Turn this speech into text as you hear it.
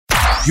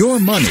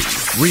Your Money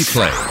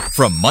Replay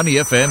from Money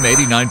FM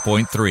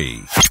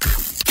 89.3.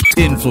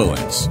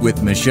 Influence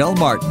with Michelle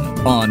Martin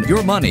on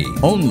Your Money,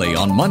 only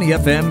on Money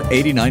FM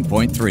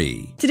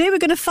 89.3. Today we're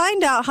going to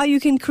find out how you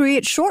can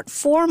create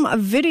short-form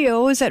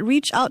videos that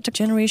reach out to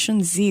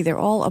Generation Z. They're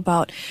all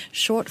about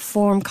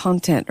short-form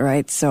content,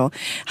 right? So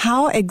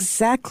how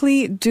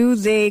exactly do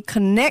they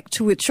connect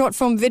with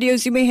short-form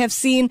videos? You may have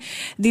seen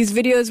these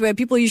videos where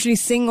people usually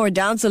sing or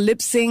dance or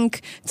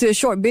lip-sync to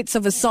short bits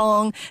of a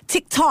song.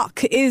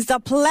 TikTok is the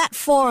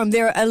platform.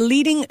 They're a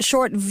leading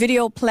short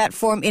video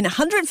platform in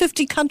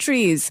 150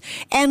 countries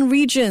and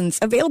regions,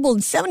 available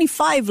in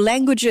 75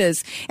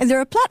 languages. And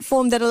they're a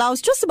platform that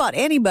allows just about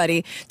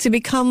anybody to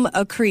become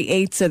a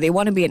creator. They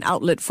want to be an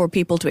outlet for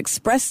people to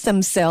express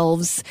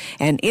themselves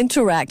and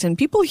interact. And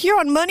people here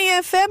on Money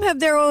FM have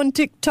their own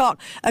TikTok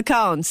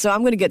accounts. So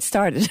I'm going to get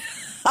started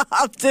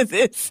after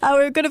this.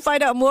 We're going to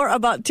find out more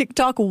about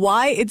TikTok,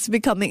 why it's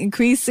becoming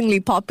increasingly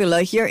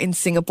popular here in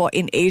Singapore,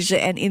 in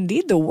Asia, and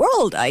indeed the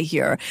world, I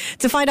hear.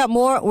 To find out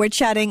more, we're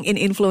chatting in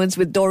Influence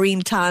with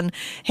Doreen Tan,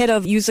 Head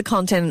of User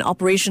Content and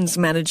Operations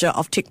Manager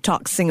of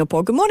TikTok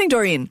Singapore. Good morning,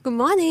 Doreen. Good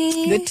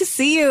morning. Good to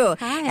see you.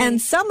 Hi.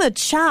 And Summer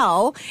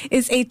Chow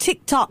is a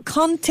TikTok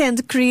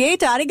content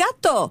creator.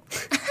 Arigato.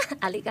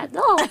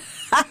 Arigato.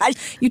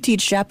 You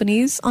teach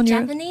Japanese on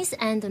your... Japanese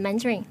and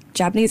Mandarin.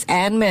 Japanese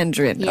and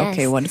Mandarin. Yes.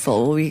 Okay,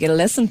 wonderful. Well, we get a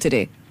lesson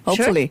today.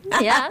 Hopefully.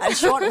 Sure. Yeah. A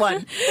short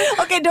one.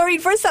 Okay, Doreen,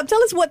 first up,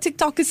 tell us what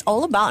TikTok is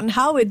all about and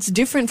how it's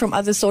different from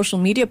other social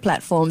media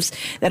platforms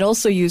that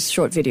also use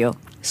short video.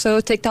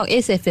 So TikTok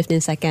is a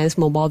 15 seconds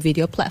mobile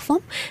video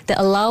platform that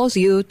allows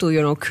you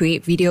to,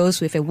 create videos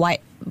with a wide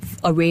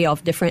array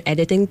of different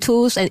editing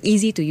tools and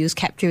easy to use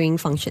capturing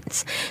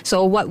functions.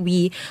 So what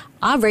we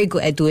are very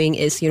good at doing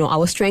is,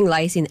 our strength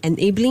lies in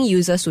enabling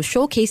users to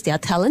showcase their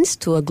talents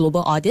to a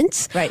global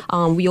audience. Right.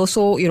 We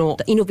also,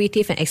 the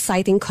innovative and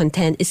exciting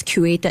content is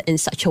curated in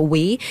such a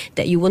way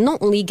that you will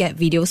not only get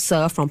videos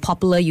served from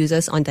popular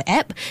users on the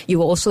app, you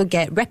will also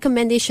get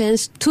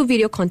recommendations to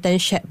video content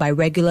shared by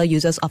regular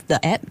users of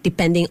the app,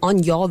 depending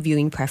on your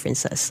viewing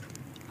preferences.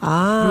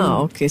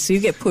 Okay. So you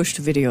get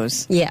pushed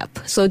videos. Yep.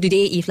 So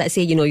today, if let's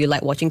say, you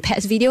like watching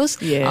pets videos,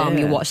 Yes.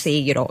 you watch, say,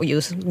 you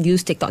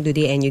use TikTok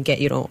today and you get,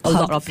 a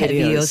lot of pet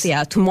videos.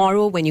 Yeah.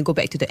 Tomorrow, when you go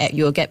back to the app,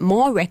 you'll get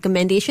more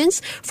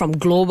recommendations from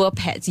global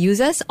pets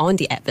users on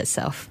the app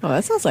itself. Oh,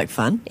 that sounds like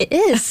fun. It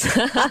is.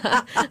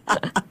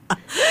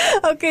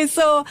 Okay,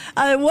 so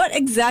what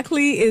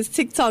exactly is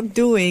TikTok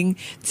doing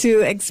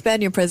to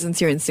expand your presence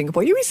here in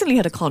Singapore? You recently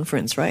had a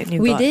conference, right? And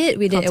you We got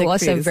did. It content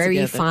was a creators very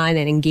together. fun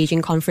and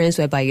engaging conference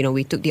whereby,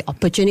 we took the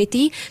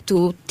opportunity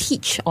to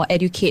teach or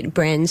educate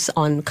brands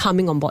on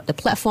coming on board the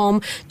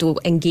platform to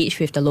engage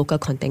with the local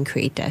content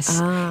creators.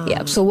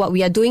 Yeah. So what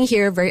we are doing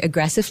here very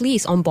aggressively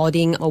is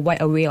onboarding a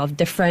wide array of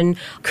different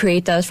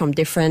creators from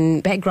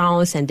different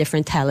backgrounds and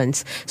different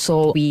talents.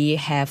 So we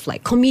have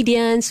like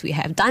comedians, we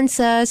have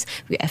dancers,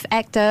 we have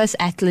actors,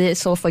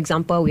 athletes. So for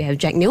example, we have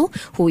Jack Neo,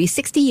 who is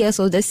 60 years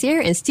old this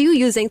year and still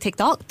using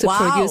TikTok to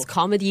Wow. produce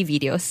comedy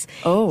videos.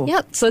 Oh.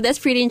 Yep. So that's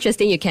pretty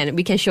interesting.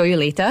 We can show you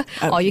later.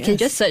 Or you can yes.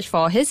 just search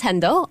for his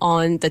handle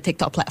on the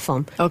TikTok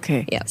platform.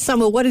 Okay. Yeah.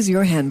 Summer, what is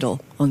your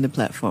handle on the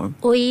platform?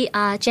 We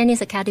are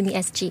Janus Academy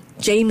SG.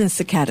 Janus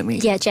Academy.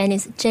 Yeah,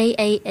 Janus.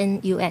 Janus.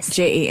 Janus.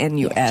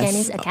 Yeah,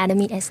 Janus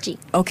Academy SG.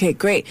 Okay,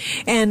 great.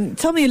 And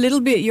tell me a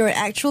little bit, you're an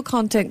actual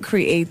content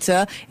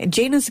creator. And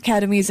Janus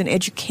Academy is an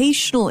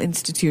educational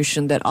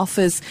institution that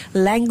offers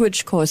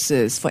language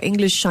courses for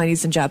English,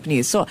 Chinese, and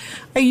Japanese. So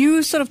are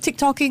you sort of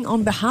TikToking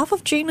on behalf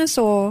of Janus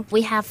or?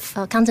 We have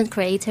content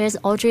creators,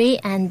 Audrey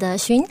and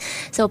Xun.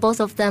 So both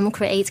of them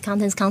create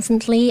contents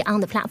constantly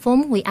on the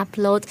platform. We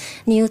upload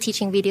new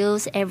teaching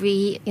videos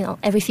every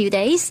few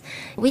days.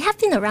 We have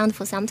been around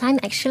for some time,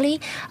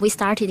 actually. We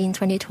started in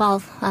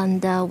 2012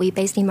 and we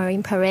based in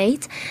Marine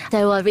Parade.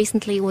 So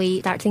recently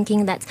we start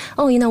thinking that,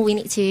 we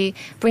need to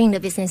bring the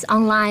business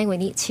online. We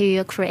need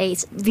to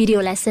create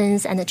video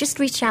lessons and just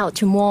reach out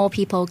to more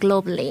people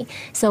globally.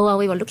 So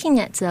we were looking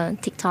at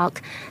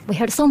TikTok. We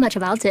heard so much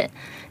about it.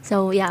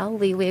 So yeah,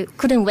 we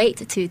couldn't wait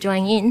to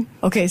join in.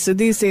 Okay, so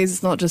these days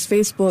it's not just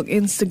Facebook,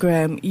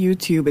 Instagram,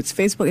 YouTube. It's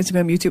Facebook,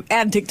 Instagram, YouTube,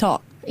 and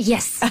TikTok.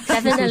 Yes,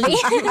 definitely.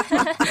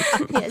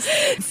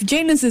 Yes.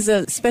 Janus is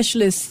a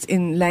specialist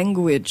in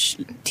language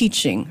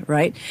teaching,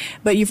 right?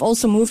 But you've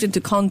also moved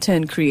into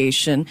content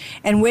creation.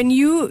 And when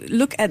you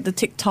look at the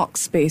TikTok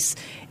space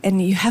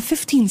and you have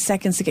 15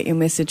 seconds to get your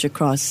message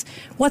across,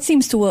 what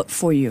seems to work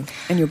for you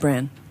and your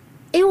brand?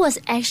 It was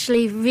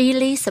actually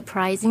really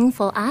surprising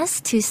for us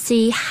to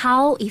see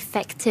how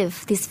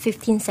effective these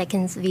 15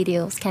 seconds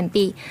videos can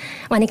be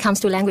when it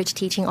comes to language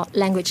teaching or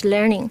language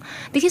learning.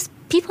 Because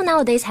people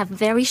nowadays have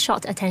very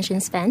short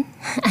attention span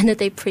and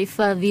they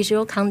prefer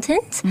visual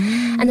content.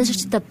 And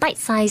the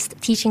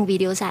bite-sized teaching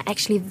videos are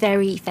actually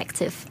very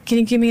effective. Can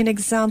you give me an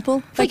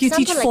example? Like you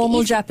teach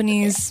formal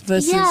Japanese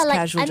versus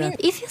casual Japanese.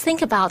 If you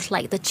think about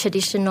like the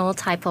traditional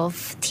type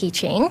of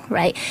teaching,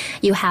 right?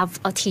 You have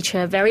a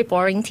teacher, very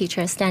boring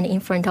teacher, stand in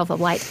front of a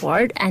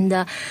whiteboard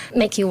and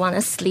make you want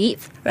to sleep,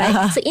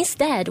 right? So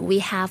instead, we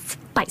have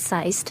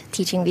bite-sized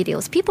teaching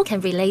videos. People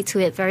can relate to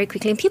it very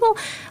quickly. People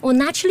will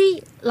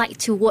naturally like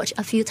to watch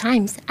a few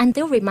times and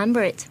they'll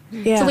remember it.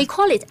 Yeah. So we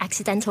call it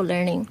accidental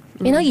learning.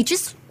 You know, you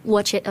just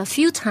watch it a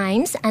few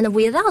times and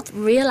without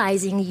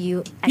realizing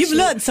you've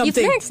learned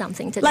something. You've learned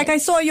something today. Like I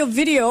saw your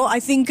video, I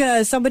think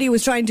somebody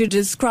was trying to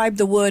describe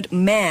the word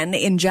man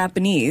in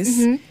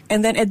Japanese.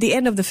 And then at the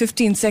end of the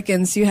 15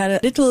 seconds, you had a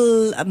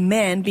little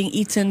man being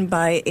eaten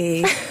by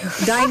a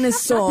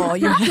dinosaur.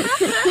 You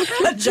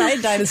had a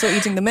giant dinosaur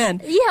eating the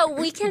man. Yeah,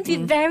 we can be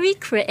very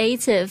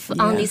creative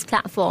on this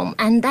platform.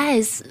 And that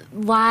is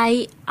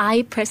why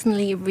I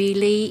personally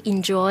really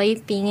enjoy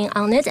being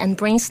on it and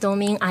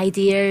brainstorming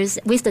ideas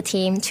with the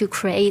team to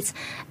create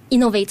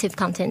innovative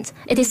content.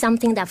 It is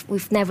something that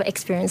we've never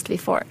experienced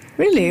before.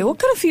 Really? What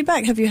kind of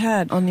feedback have you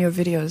had on your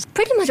videos?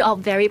 Pretty much all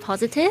very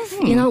positive.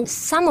 You know,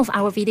 some of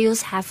our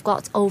videos have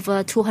got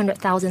over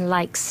 200,000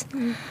 likes.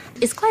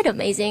 It's quite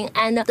amazing.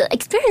 And the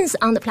experience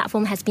on the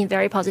platform has been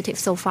very positive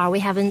so far. We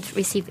haven't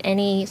received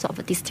any sort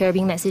of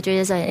disturbing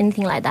messages or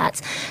anything like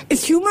that.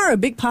 Is humor a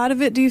big part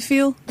of it, do you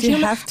feel? Do you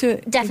have to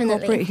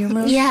incorporate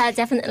humor? Yeah,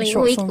 definitely.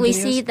 We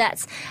see that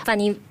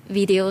funny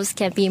videos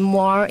can be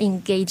more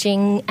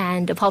engaging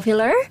and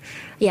popular.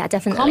 Yeah,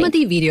 definitely.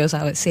 Comedy videos,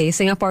 I would say.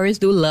 Singaporeans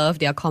do love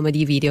their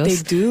comedy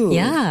videos. They do?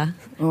 Yeah.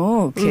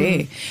 Oh,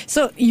 okay.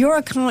 So your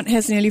account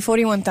has nearly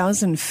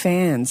 41,000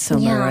 fans,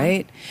 Summer,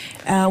 right?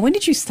 When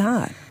did you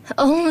start?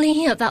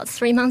 Only about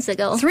 3 months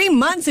ago. 3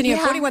 months and you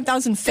have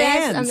 41,000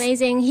 fans. That's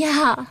amazing.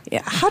 Yeah.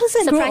 How does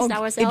that Surprised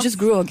grow? ourselves. It just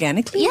grew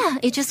organically? Yeah,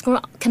 it just grew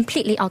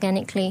completely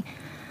organically.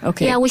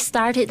 Okay. Yeah, we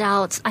started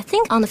out, I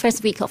think, on the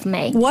first week of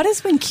May. What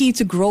has been key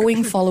to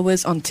growing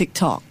followers on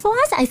TikTok? For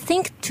us, I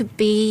think to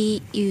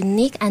be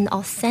unique and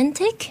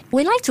authentic,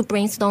 we like to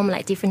brainstorm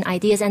like different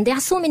ideas, and there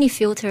are so many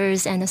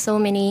filters and so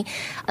many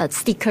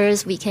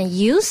stickers we can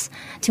use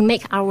to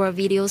make our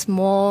videos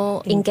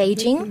more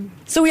engaging.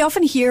 So we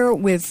often hear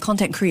with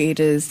content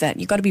creators that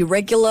you got to be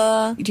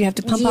regular. Do you have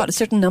to pump out a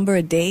certain number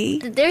a day?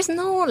 There's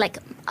no like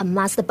a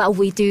must, but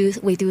we do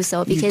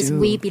so because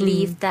we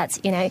believe that,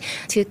 you know,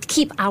 to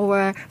keep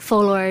our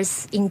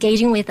followers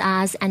engaging with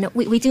us, and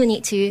we do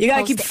need to. You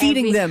gotta keep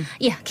feeding them.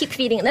 Yeah, keep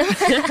feeding them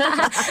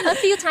a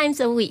few times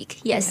a week.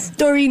 Yes.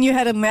 Doreen, you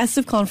had a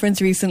massive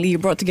conference recently. You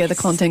brought together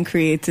content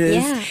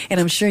creators, and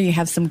I'm sure you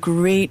have some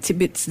great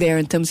tidbits there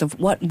in terms of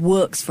what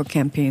works for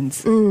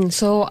campaigns.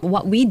 So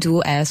what we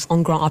do as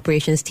on-ground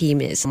operations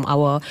team is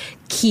our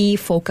key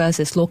focus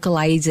is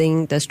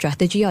localizing the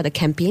strategy or the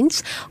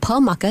campaigns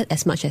per market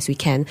as much as we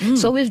can.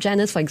 So with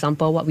Janice, for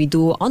example, what we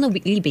do on a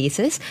weekly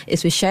basis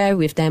is we share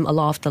with them a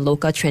lot of the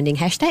local trending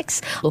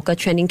hashtags, local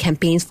trending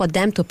campaigns for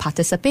them to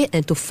participate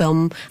and to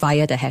film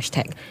via the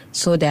hashtag.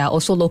 So there are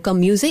also local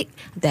music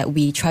that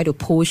we try to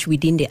push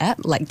within the app,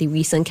 like the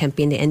recent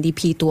campaign, the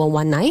NDP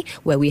 2019,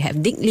 where we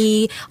have Dick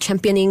Lee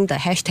championing the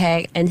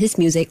hashtag and his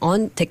music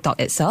on TikTok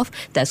itself.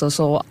 That's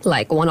also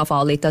like one of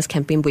our latest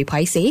campaign, Bui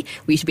Pai Se,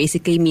 which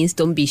basically means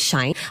don't be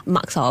shy,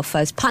 marks our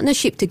first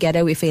partnership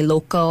together with a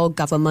local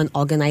government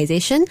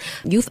organization,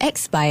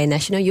 YouthX by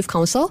National Youth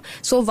Council.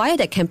 So via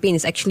that campaign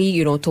is actually,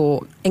 you know,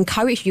 to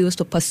encourage youth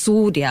to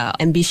pursue their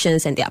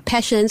ambitions and their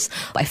passions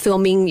by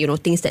filming, you know,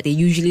 things that they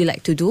usually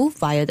like to do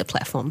via the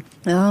platform.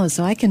 Oh,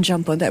 so I can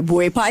jump on that.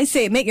 Bui Pai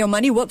Se, make your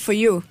money work for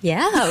you.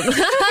 Yeah.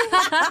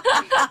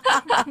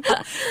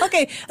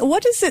 Okay,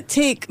 what does it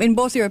take, in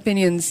both your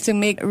opinions, to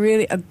make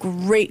really a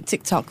great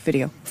TikTok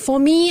video? For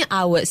me,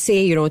 I would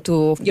say, you know,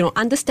 to, you know,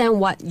 understand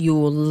what you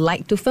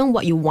like to film,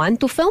 what you want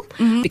to film.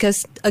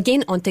 Because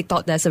again, on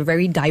TikTok, there's a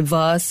very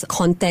diverse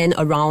content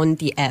around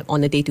the app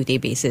on a day-to-day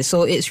basis.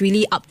 So it's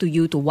really up to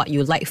you to what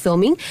you like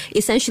filming.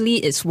 Essentially,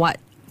 it's what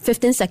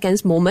 15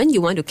 seconds moment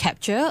you want to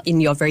capture in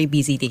your very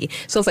busy day.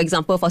 So for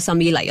example, for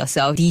somebody like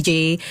yourself,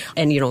 DJ,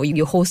 and you know,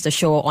 you host a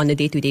show on a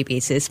day-to-day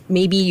basis,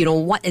 maybe, you know,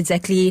 what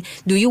exactly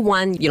do you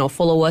want, you know,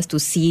 followers to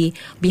see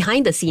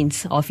behind the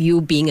scenes of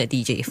you being a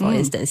DJ, for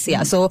instance?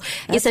 Yeah. So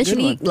that's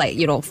essentially, like,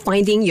 you know,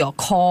 finding your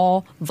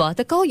core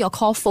vertical, your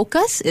core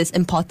focus is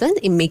important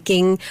in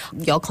making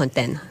your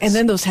content. And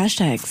then those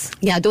hashtags.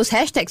 Yeah, those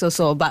hashtags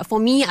also. But for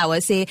me, I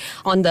would say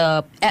on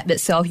the app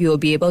itself, you will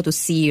be able to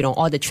see, you know,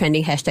 all the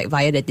trending hashtag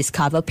via the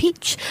Discover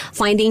page.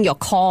 Finding your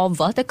core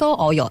vertical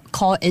or your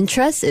core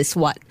interest is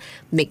what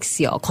makes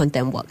your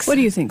content work. What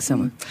do you think,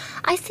 Summer?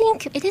 I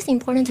think it is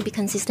important to be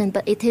consistent,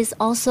 but it is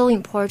also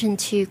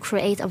important to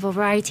create a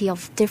variety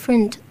of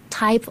different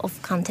type of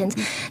content.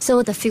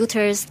 So the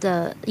filters,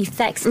 the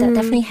effects, that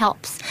definitely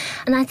helps.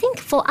 And I think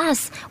for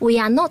us, we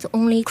are not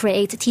only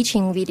create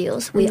teaching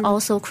videos, we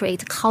also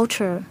create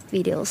culture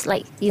videos,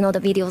 like, you know,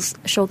 the videos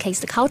showcase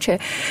the culture.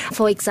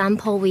 For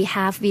example, we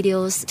have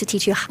videos to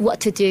teach you what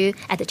to do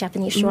at the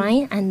Japanese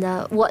shrine and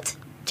what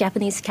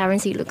Japanese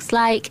currency looks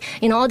like,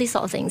 you know, all these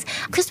sort of things.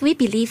 Because we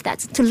believe that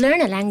to learn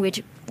a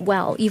language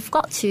well, you've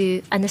got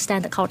to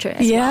understand the culture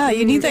as well. Yeah,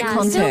 you need that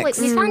context.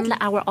 So we find that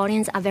our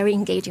audience are very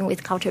engaging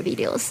with culture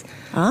videos.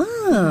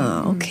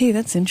 Ah, okay,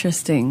 that's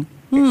interesting.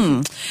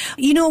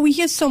 You know, we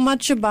hear so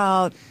much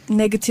about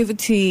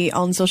negativity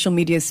on social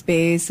media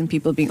space and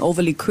people being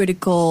overly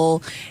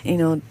critical. You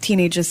know,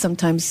 teenagers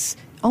sometimes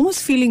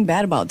almost feeling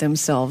bad about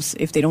themselves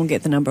if they don't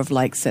get the number of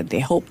likes that they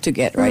hope to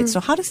get, right? So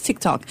how does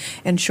TikTok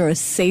ensure a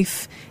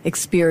safe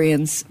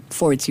experience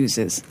for its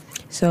users?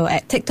 So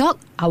at TikTok,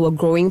 our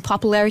growing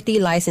popularity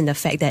lies in the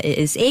fact that it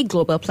is a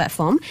global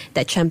platform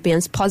that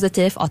champions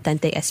positive,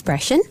 authentic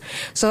expression.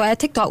 So at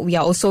TikTok, we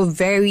are also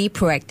very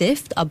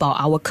proactive about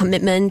our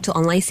commitment to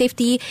online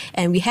safety,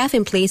 and we have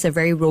in place a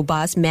very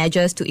robust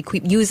measures to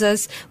equip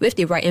users with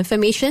the right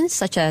information,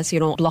 such as,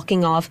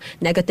 blocking off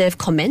negative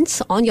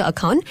comments on your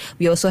account.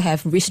 We also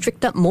have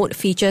restricted mode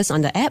features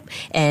on the app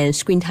and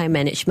screen time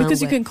management.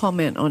 Because you can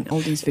comment on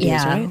all these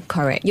videos, right? Yeah,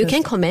 correct. You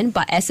can comment,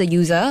 but as a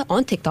user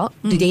on TikTok,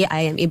 today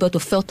I am able to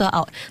filter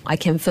out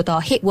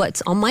hate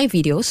words on my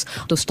videos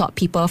to stop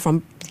people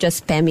from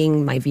just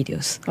spamming my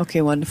videos.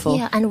 Okay, wonderful.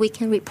 Yeah, and we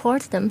can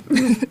report them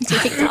to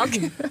TikTok.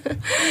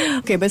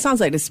 Okay, but it sounds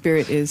like the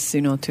spirit is,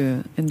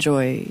 to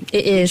enjoy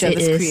each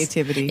other's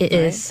creativity. It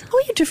is. How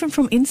are you different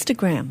from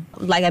Instagram?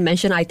 Like I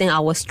mentioned, I think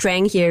our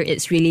strength here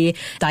is really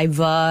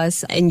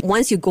diverse. And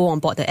once you go on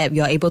board the app,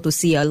 you're able to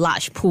see a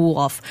large pool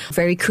of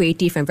very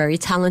creative and very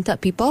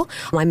talented people.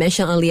 I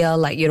mentioned earlier,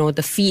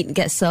 the feed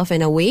gets served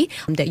in a way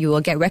that you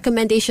will get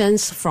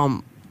recommendations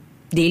from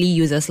daily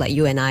users like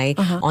you and I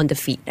on the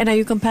feed. And are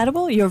you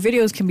compatible? Your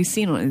videos can be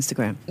seen on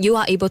Instagram. You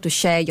are able to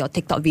share your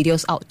TikTok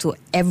videos out to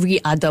every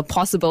other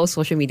possible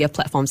social media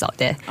platforms out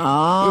there.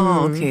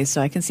 Oh, okay.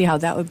 So I can see how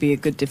that would be a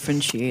good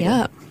differentiator.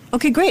 Yeah.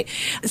 Okay, great.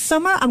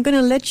 Summer, I'm going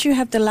to let you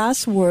have the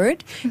last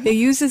word. The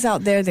users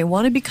out there, they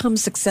want to become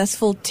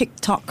successful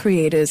TikTok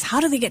creators. How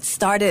do they get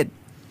started?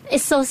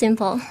 It's so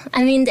simple.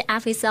 I mean, the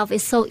app itself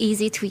is so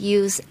easy to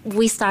use.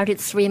 We started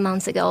 3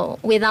 months ago.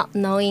 Without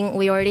knowing,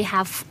 we already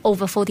have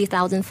over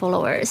 40,000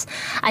 followers.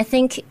 I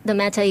think the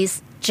matter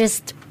is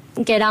just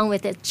get on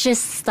with it.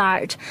 Just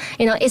start.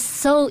 It's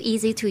so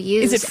easy to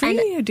use. Is it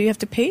free or do you have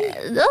to pay?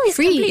 No, it's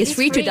free. completely It's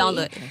free to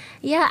download.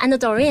 Yeah, and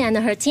Doreen and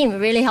her team are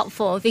really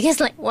helpful because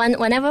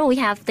whenever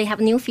they have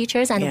new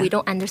features and we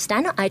don't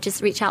understand, I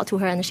just reach out to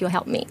her and she'll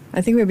help me.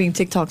 I think we're being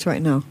TikToked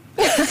right now.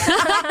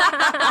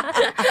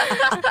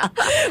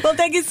 Well,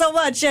 thank you so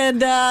much.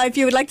 And if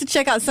you would like to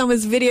check out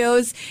Summer's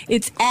videos,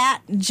 it's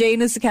at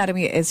Janus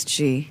Academy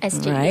SG.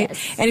 SG, right?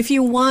 yes. And if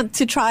you want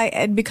to try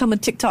and become a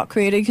TikTok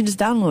creator, you can just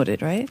download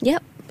it, right?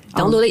 Yep.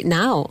 Download it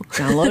now.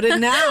 Download it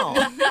now.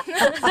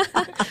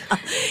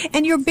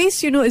 And your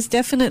base, is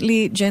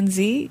definitely Gen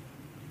Z.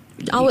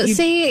 I would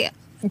say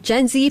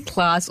Gen Z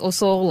plus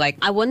also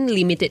I wouldn't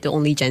limit it to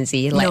only Gen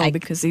Z.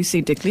 Because you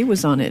see Dick Lee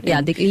was on it.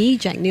 Yeah, Dick Lee,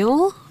 Jack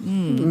Neo.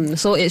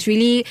 So it's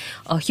really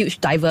a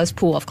huge diverse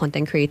pool of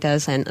content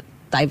creators and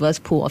diverse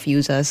pool of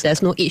users.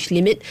 There's no age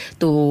limit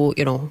to,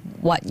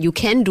 what you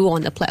can do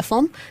on the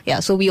platform.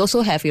 Yeah, so we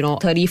also have, 30,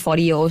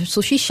 40-year-old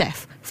sushi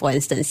chef, for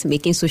instance,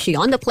 making sushi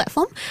on the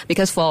platform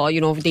because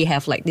they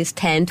have this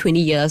 10, 20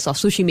 years of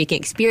sushi making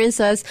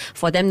experiences.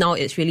 For them now,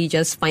 it's really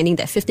just finding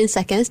that 15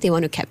 seconds they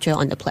want to capture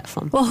on the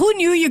platform. Well, who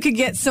knew you could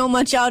get so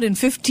much out in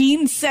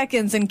 15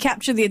 seconds and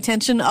capture the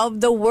attention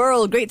of the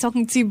world? Great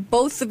talking to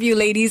both of you,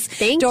 ladies.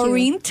 Thank you.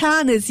 Doreen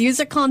Tan is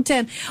User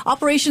Content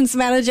Operations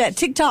Manager at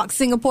TikTok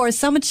Singapore.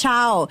 Summer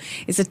Chow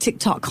is a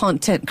TikTok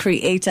content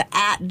creator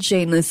at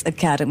Janus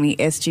Academy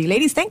SG.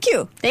 Ladies, thank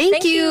you.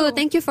 Thank you.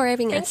 Thank you for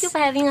having us. Thank you for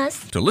having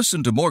us. To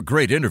listen to more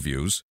great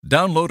interviews,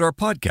 download our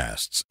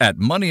podcasts at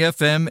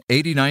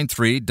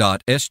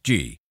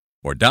moneyfm893.sg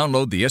or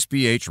download the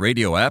SPH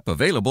radio app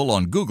available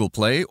on Google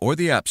Play or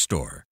the App Store.